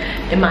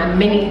in my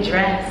mini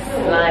dress,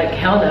 like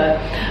hell no.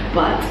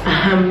 But I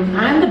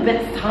had the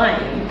best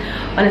time.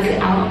 Honestly,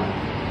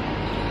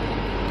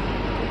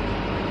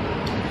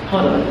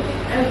 hold on.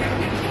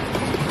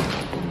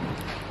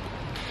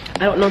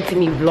 I don't want to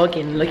me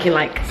vlogging looking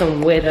like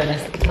some weirdo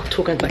that's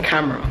talking to the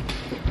camera.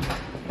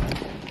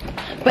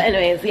 But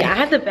anyways, yeah, I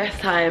had the best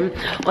time.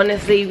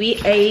 Honestly,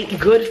 we ate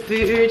good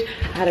food.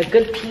 I had a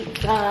good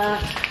pizza.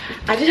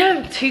 I did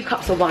have 2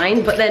 cups of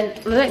wine, but then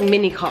they're like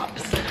mini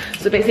cups.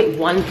 So basically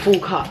 1 full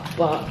cup.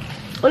 But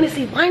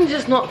honestly, wine's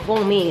just not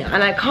for me.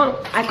 And I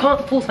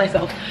can't force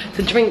myself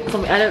to drink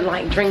something I don't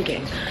like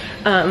drinking.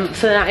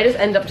 So then I just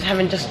end up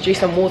having just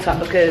juice and water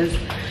because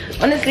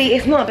honestly,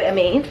 it's not a bit of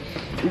me.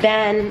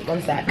 Then,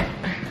 one sec.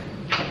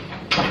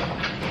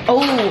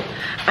 Oh,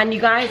 and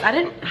you guys,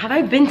 have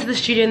I been to the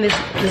studio in the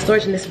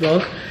storage in this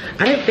vlog?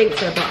 I don't think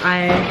so,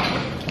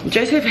 but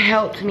Joseph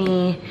helped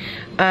me.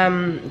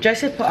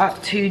 Joseph put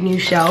up 2 new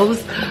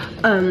shelves,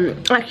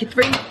 actually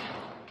 3.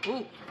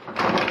 Ooh.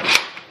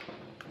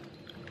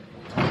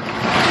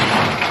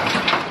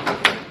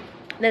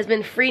 There's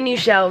been 3 new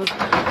shelves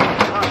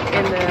up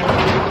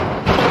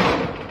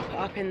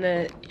in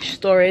the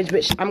storage,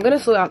 which I'm gonna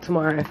sort out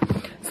tomorrow.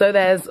 So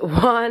there's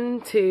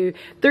 1, 2,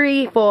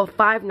 3, 4,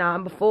 5 now,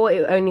 and before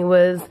it only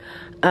was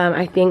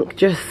I think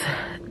just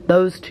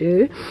those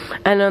 2.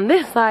 And on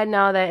this side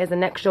now there is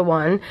an extra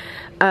one,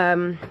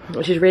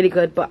 which is really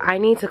good, but I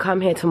need to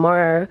come here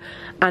tomorrow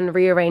and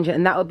rearrange it,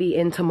 and that will be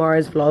in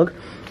tomorrow's vlog.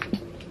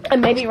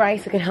 And maybe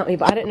Raiessa can help me,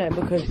 but I don't know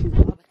because she's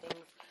got other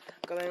things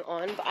going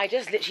on. But I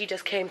just literally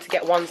just came to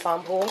get 1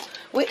 sample,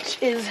 which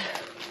is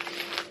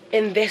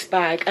in this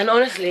bag. And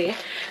honestly,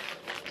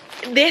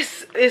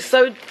 this is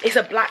it's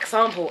a black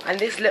sample, and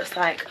this looks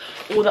like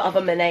all the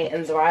other Monet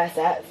and Zariah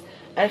sets.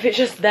 And if it's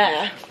just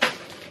there,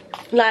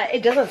 like,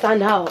 it doesn't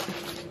stand out.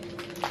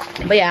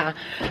 But yeah,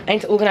 I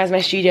need to organize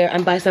my studio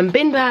and buy some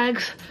bin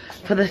bags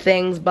for the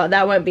things, but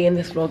that won't be in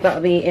this vlog,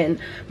 that'll be in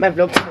my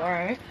vlog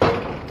tomorrow.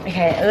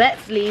 Okay,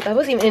 let's leave. I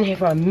wasn't even in here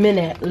for a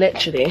minute,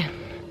 literally.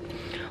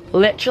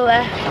 Actually,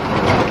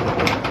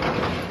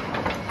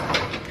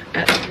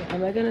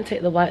 am I gonna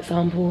take the white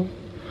sample?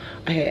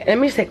 Okay, let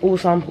me just take all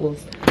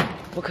samples,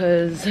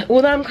 because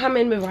although I'm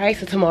coming with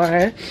Raiessa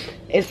tomorrow,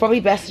 it's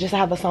probably best to just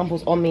have the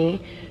samples on me,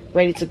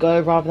 ready to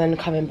go, rather than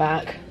coming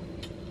back.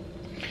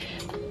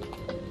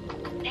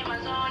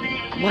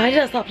 Why did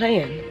I start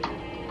playing?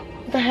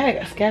 What the heck?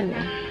 That scared me.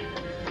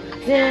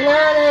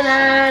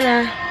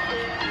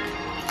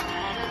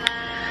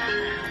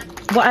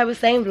 What I was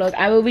saying, vlog,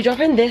 I will be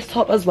dropping this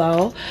top as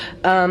well,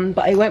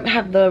 but it won't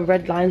have the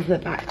red lines in the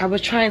back. I was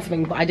trying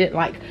something, but I didn't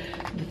like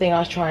the thing I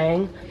was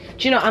trying.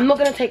 Do you know, I'm not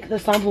gonna take the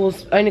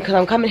samples only because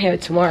I'm coming here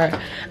tomorrow.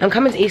 I'm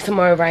coming to East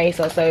tomorrow with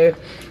Raiessa, so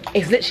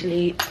it's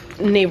literally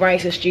near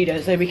Raiessa's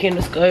studio, so we can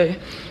just go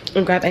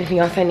and grab anything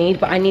else I need.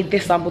 But I need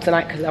this sample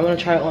tonight because I want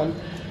to try it on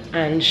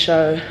and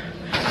show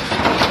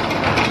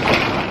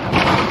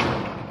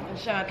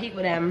our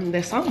people them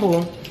the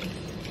sample.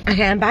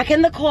 Okay, I'm back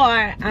in the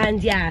car,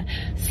 and yeah,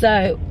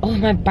 So, oh,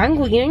 my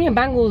bangle, you know your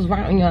bangle's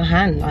right on your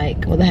hand,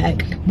 like, what the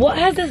heck? What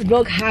has this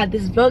vlog had?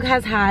 This vlog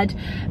has had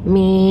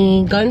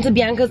me going to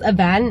Bianca's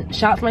event.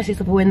 Shout out to my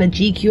sister for winning the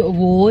GQ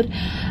award.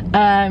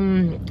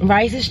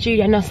 Raiessa's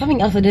studio. No,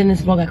 something else I did in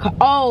this vlog.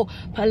 Oh,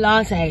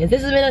 Pilates.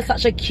 This has been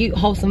such a cute,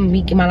 wholesome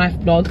week in my life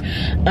vlog,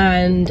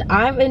 and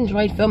I've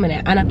enjoyed filming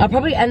it. And I'll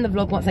probably end the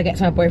vlog once I get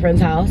to my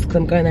boyfriend's house, because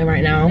I'm going there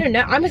right now. I don't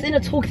know, I'm just in a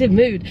talkative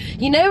mood.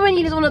 You know when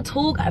you just want to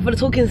talk for the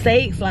talking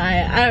sakes?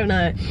 Like, I don't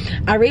know.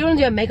 I really want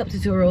to do a makeup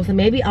tutorial, so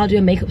maybe I'll do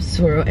a makeup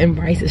tutorial in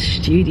Raiessa's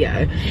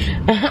studio.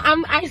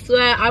 I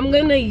swear, I'm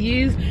gonna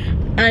use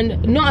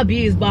and not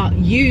abuse, but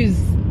use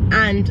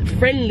and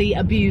friendly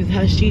abuse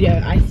her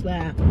studio. I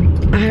swear.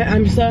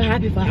 I'm so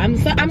happy for her. I'm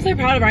so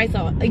proud of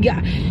Raiessa.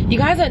 Yeah, you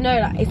guys don't know,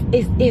 like,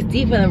 it's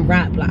deeper than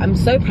rap. Like, I'm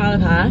so proud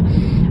of her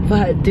for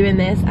her doing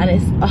this, and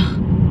it's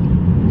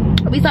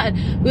we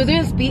were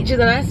doing speeches,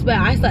 and I swear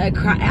I started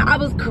crying. I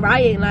was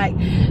crying, like,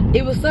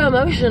 it was so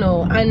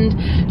emotional. And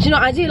do you know,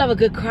 I do love a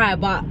good cry,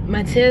 but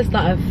my tears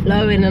started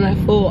flowing, and I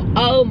thought,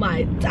 oh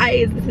my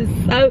days, this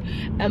is so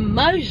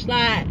emotional.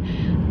 Like,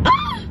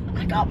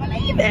 I can't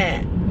believe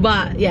it.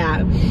 But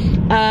yeah,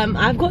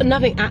 I've got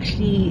nothing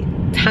actually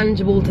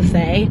tangible to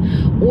say.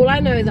 All I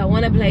know is I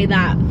want to play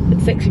that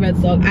Sexy Red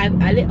song.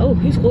 Oh,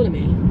 who's calling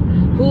me?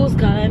 Who's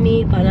calling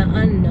me by an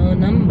unknown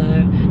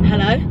number?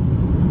 Hello?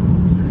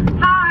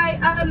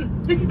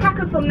 This is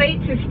Taka from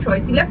Nature's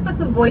Choice. You left us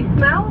a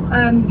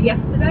voicemail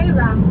yesterday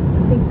around,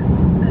 I think,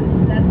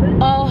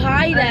 11. Oh,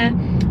 hi there.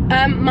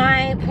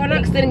 My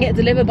products didn't get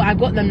delivered, but I've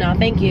got them now.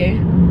 Thank you.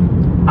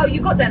 Oh,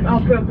 you got them? Oh,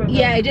 bro.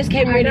 Yeah, it just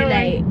came really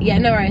late. Yeah,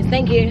 no worries.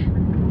 Thank you.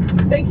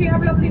 Thank you.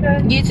 Have a lovely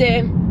day. You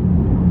too.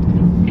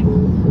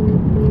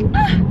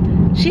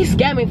 She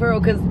scared me for real,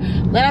 because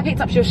when I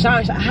picked up, she was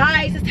shouting. She's like,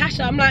 hi, this is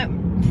Tasha. I'm like,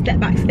 step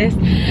back, sis.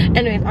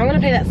 Anyways, I'm gonna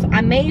play that song.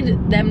 I made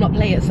them not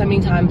play it so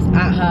many times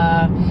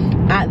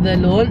at the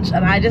launch,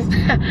 and I just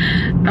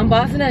I'm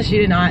bossing her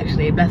shooting now,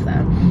 actually, bless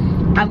her.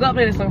 I've got to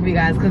play this song for you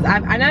guys, because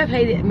I know I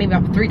played it maybe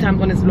about 3 times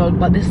on this vlog,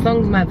 but this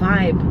song's my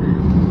vibe.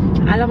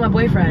 I love my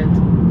boyfriend,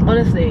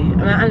 honestly,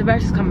 and my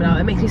anniversary's coming out.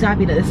 It makes me so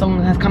happy that this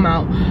song has come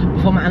out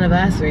before my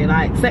anniversary.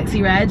 Like,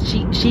 Sexy Red,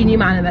 she knew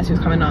my anniversary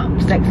was coming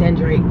up. Sexy and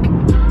Drake.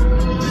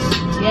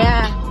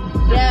 Yeah,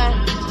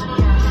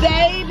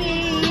 baby.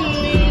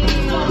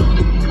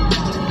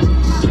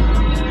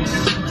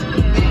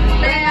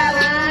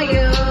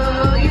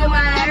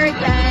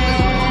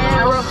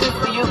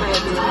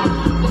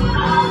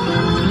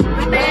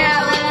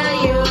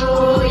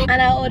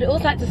 And I would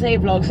also like to say,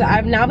 vlog, so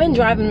I've now been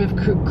driving with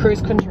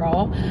cruise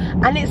control,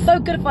 and it's so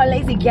good for a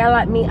lazy girl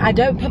like me. I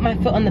don't put my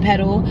foot on the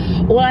pedal.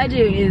 All I do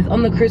is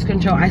on the cruise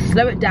control, I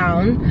slow it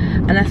down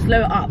and I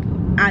slow it up,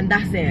 and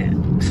that's it.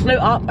 Slow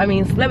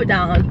it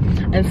down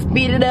and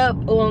speed it up.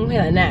 Oh, I'm gonna play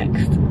that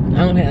next.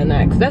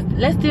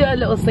 Let's do a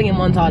little singing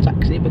montage,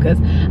 actually, because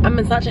I'm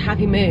in such a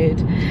happy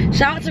mood.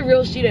 Shout out to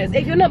Real Studios.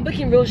 If you're not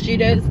booking Real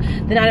Studios,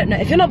 then I don't know.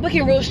 If you're not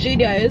booking Real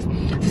Studios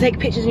to take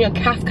pictures in your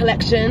CAS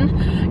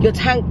collection, your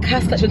CAS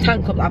collection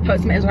tank top that I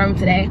posted on my Instagram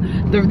today,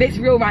 this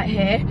reel right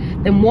here,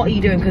 then what are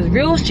you doing? Because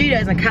Real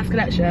Studios and CAS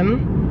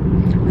collection,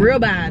 real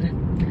bad,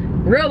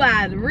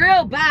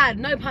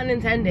 no pun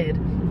intended.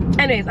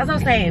 Anyways, as I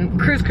was saying,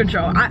 cruise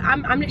control.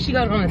 I'm literally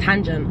going on a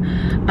tangent,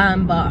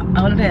 but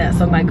I want to play that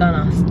song by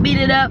Gunna. Speed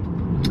it up,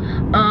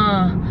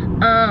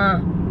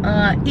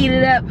 eat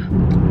it up.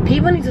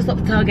 People need to stop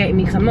tailgating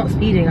me, because I'm not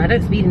speeding. I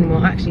don't speed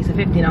anymore. Actually, it's a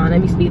 50 now. Let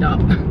me speed up.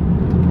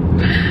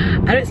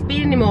 I don't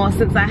speed anymore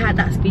since I had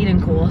that speeding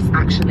course,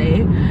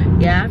 actually.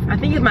 Yeah, I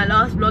think in my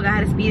last vlog I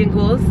had a speeding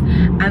course,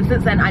 and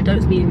since then I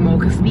don't speed anymore,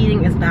 because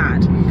speeding is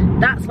bad.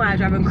 That's why I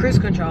drive on cruise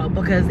control,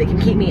 because it can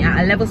keep me at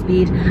a level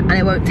speed and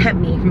it won't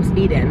tempt me from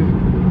speeding.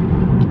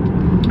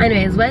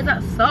 Anyways, where's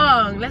that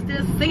song? Let's do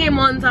a singing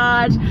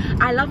montage.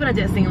 I love when I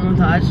do a singing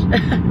montage.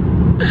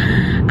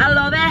 I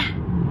love it.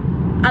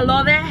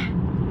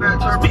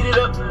 Speed it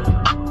up.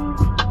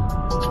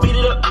 Speed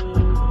it up.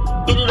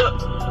 Eat it up.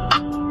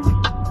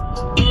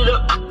 Eat it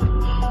up.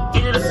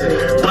 Eat it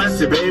up.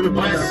 Bust it, baby,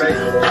 bust it.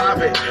 Pop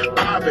it,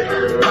 pop it,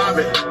 pop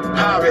it,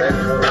 pop it,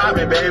 pop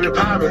it, baby,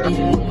 pop it.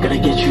 Gotta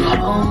get you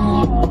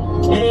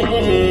home.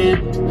 Yeah,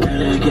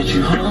 gotta get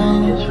you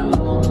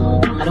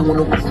home. I don't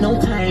wanna waste no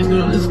time.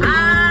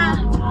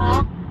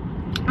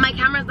 My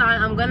camera's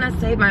down. I'm gonna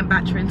save my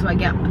battery until I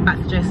get back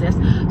to Joseph's,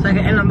 so I can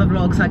end on the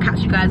vlog. So I'll catch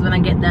you guys when I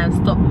get there and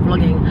stop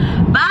vlogging.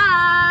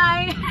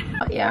 Bye.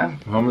 Yeah.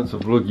 I'm meant to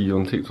vlog you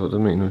on TikTok,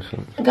 doesn't make no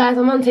sense. Guys,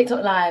 I'm on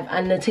TikTok live,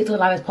 and the TikTok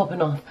live is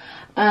popping off.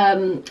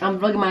 I'm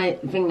vlogging my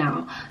thing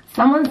now.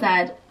 Someone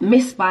said,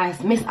 Miss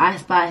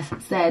Ice Spice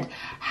said,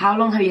 how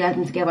long have you guys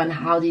been together and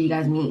how did you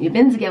guys meet? We've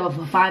been together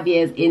for 5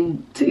 years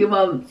in 2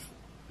 months.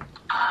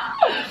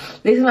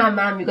 This is my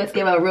man, we got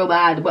together real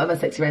bad, whatever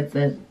Sexy Red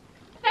said.